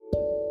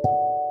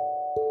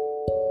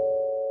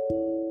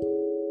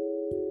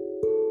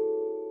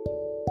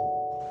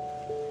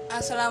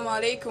Assalamu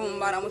alaikum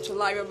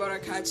warahmatullahi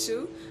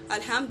wabarakatuh.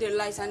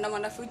 Alhamdulillah, it's another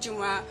wonderful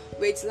Jumu'ah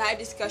with live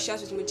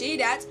discussions with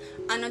Mujidat.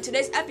 And on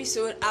today's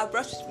episode, I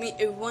brought with me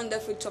a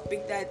wonderful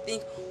topic that I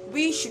think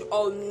we should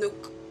all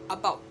look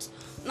about.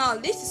 Now,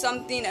 this is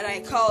something that I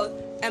call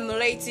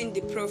emulating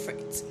the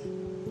Prophet.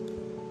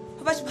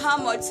 Prophet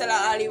Muhammad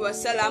sallallahu alaihi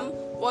wasallam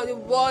was a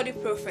worthy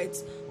prophet,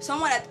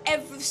 someone that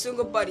every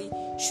single body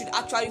should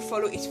actually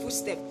follow his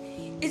footsteps.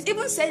 It's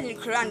even said in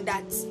the Quran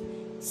that,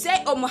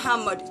 "Say, O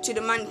Muhammad, to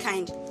the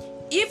mankind,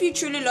 if you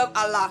truly love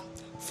Allah,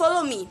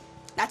 follow me."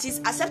 That is,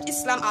 accept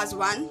Islam as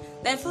one,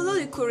 then follow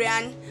the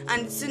Quran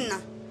and the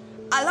Sunnah.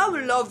 Allah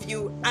will love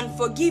you and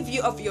forgive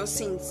you of your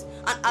sins,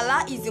 and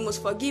Allah is the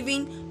most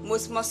forgiving,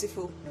 most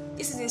merciful.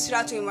 This is in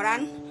Surah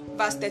Imran,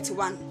 verse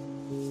 31.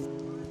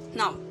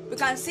 Now, we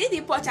can see the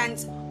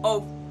importance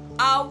of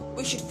how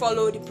we should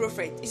follow the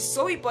Prophet. It's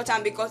so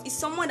important because it's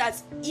someone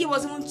that he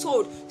was even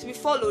told to be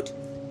followed.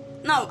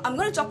 Now, I'm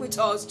going to talk with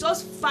us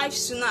just 5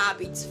 sunnah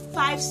habits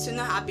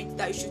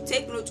that you should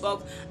take note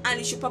of and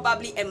you should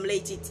probably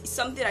emulate it. It's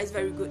something that is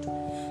very good.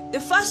 The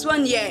first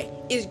one here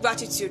is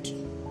gratitude.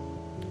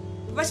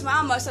 Prophet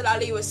Muhammad sallallahu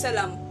alaihi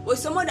wasallam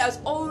was someone that was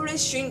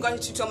always showing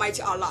gratitude to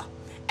Almighty Allah.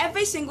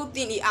 Every single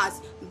thing he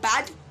has,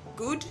 bad,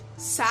 good,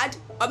 sad,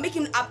 or make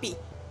him happy,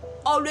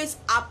 always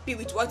happy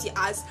with what he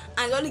has,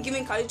 and only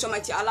giving credit to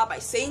Almighty Allah by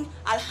saying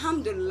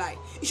Alhamdulillah.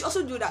 You should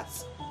also do that.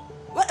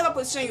 Whatever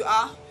position you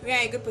are, we are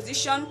in a good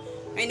position,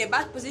 we're in a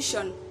bad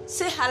position,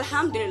 say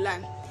Alhamdulillah.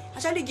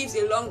 Actually gives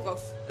a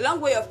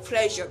long way of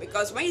pleasure,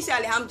 because when you say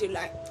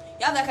Alhamdulillah,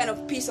 you have that kind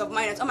of peace of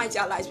mind that Almighty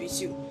Allah is with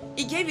you.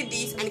 He gave you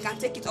this and he can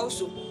take it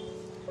also.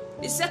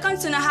 The second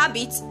sunnah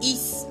habit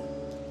is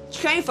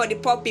caring for the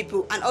poor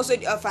people and also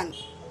the orphan.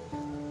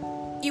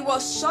 He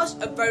was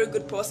such a very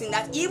good person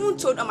that he even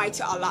told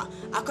Almighty Allah,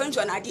 according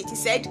to an hadith, he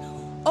said,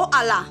 "Oh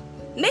Allah,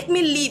 make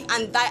me live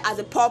and die as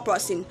a poor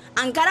person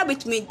and gather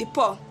with me the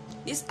poor."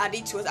 This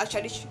hadith was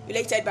actually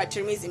related by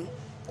Tirmidhi.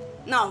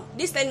 Now,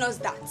 this telling us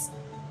that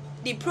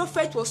the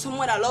Prophet was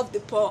someone that loved the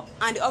poor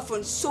and the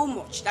orphan so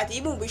much that he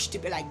even wished to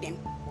be like them,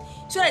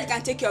 so that he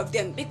can take care of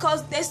them.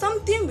 Because there's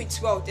something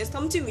with wealth, there's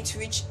something with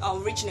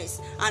richness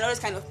and all those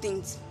kind of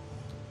things.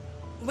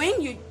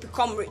 When you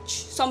become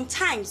rich,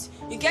 sometimes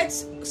you get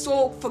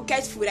so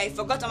forgetful that you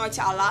forgot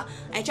Almighty Allah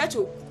and try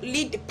to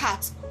lead the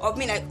path of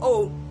being like,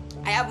 "Oh,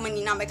 I have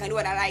money now, I can do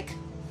what I like,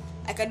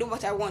 I can do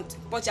what I want,"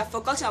 but you have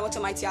forgotten about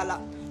Almighty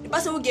Allah, the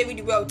person who gave you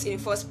the wealth in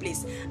the first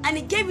place. And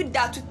he gave you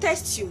that to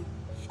test you.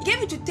 He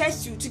gave it to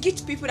test you, to give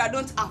to people that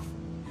don't have.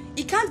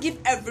 He can't give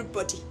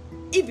everybody.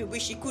 If he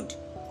wish, he could,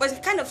 but it's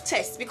a kind of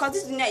test, because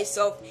this dunya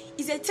itself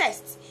is a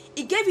test.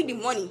 He gave you the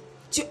money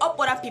to help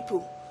other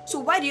people. So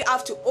why do you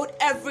have to hold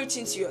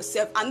everything to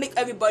yourself and make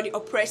everybody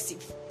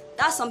oppressive?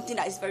 That's something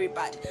that is very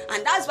bad.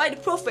 And that's why the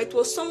Prophet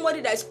was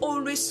somebody that is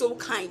always so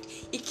kind.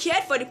 He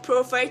cared for the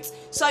Prophet,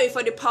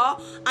 for the poor,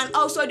 and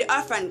also the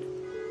orphan.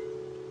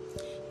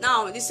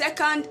 Now, the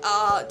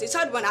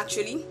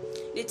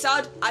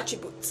third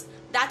attribute,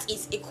 that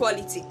is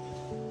equality.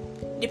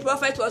 The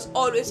Prophet was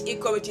always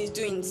equal with his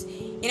doings.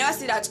 He never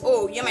said that,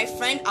 "Oh, you're my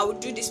friend, I will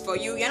do this for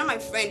you. You're not my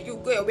friend, you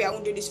go away, I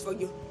won't do this for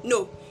you."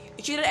 No,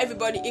 he treated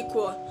everybody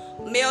equal.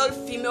 Male,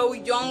 female,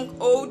 young,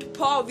 old,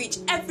 poor, rich,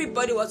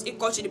 everybody was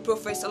equal to the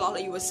Prophet sallallahu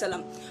alaihi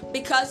wasallam,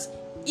 because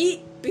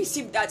he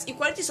perceived that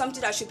equality is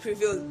something that should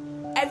prevail.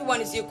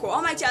 Everyone is equal.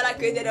 Almighty Allah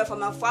created us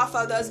from our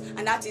forefathers,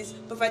 and that is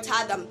Prophet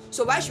Adam.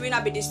 So why should we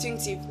not be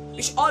distinctive?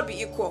 We should all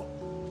be equal.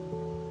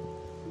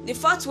 The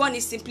fourth one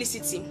is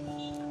simplicity.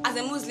 As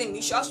a Muslim,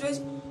 you should always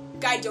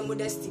guide your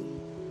modesty.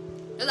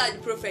 Just like the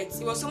Prophet,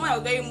 he was someone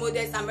that was very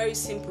modest and very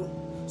simple.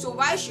 So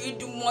why should you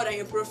do more than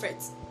your Prophet?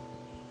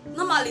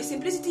 Normally,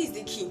 simplicity is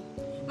the key.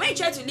 When you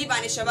try to live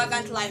an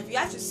extravagant life, you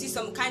have to see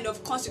some kind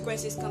of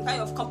consequences, some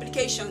kind of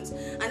complications,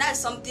 and that's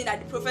something that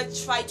the Prophet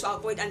tried to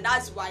avoid, and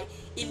that's why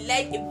he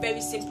led a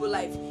very simple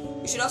life.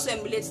 You should also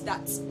emulate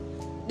that.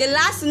 The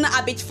last sunnah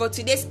habit for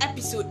today's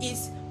episode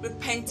is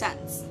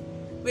repentance.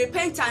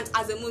 Repentance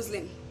as a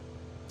Muslim.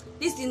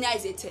 This dunya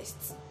is a test.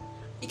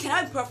 You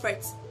cannot be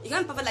perfect. You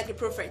can't be perfect like the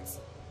Prophet,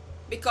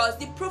 because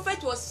the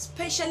Prophet was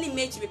specially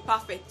made to be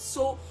perfect.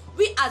 So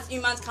we as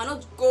humans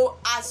cannot go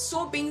as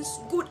so being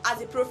good as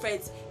the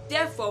Prophet.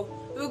 Therefore,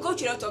 we will go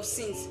through a lot of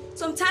sins.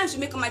 Sometimes we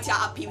make Almighty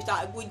Allah happy with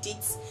our good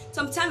deeds.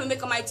 Sometimes we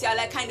make Almighty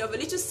Allah kind of a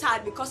little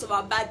sad because of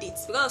our bad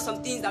deeds, because of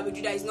some things that we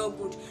do that is not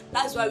good.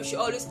 That's why we should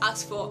always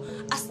ask for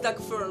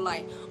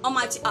Astaghfirullah.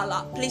 Almighty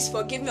Allah, please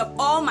forgive me of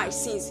all my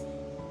sins.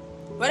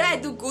 Whether I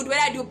do good,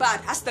 whether I do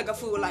bad,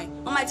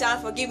 Astaghfirullah. Almighty Allah,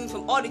 forgive me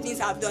from all the things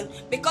I've done.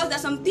 Because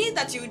there's some things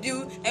that you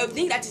do and you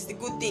think that is the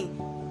good thing.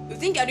 You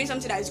think you're doing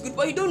something that is good,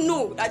 but you don't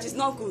know that is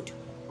not good.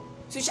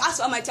 So you should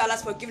ask Almighty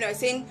Allah's forgiveness by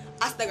saying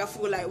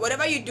Astaghfirullah.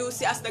 Whatever you do,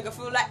 say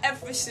Astaghfirullah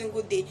every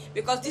single day.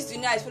 Because this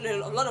dunya is full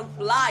of a lot of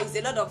lies,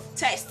 a lot of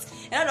tests,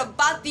 a lot of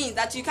bad things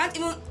that you can't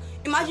even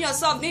imagine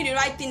yourself doing the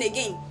right thing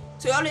again.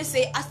 So you always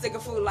say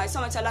Astaghfirullah, so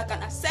Almighty Allah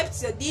can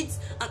accept your deeds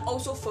and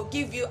also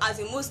forgive you as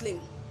a Muslim.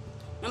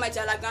 Almighty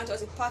Allah grant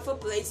us a powerful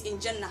place in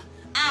Jannah.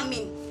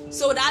 Amen.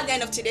 So that's the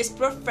end of today's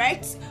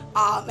Prophet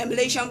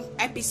emulation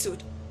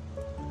episode.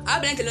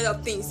 I've learned a lot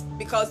of things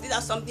because these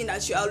are something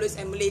that you always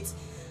emulate.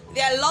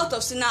 There are a lot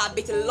of sunnah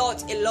habits, a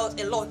lot.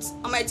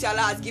 Almighty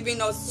Allah has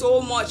given us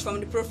so much from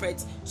the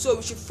prophets, so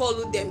we should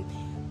follow them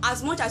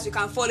as much as you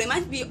can follow. It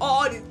might be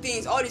all the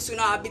things, all the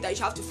sunnah habits that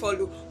you have to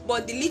follow,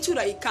 but the little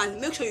that you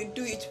can, make sure you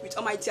do it with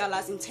Almighty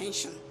Allah's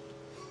intention.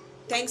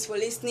 Thanks for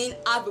listening.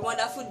 Have a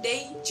wonderful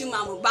day. Juma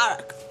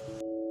Mubarak.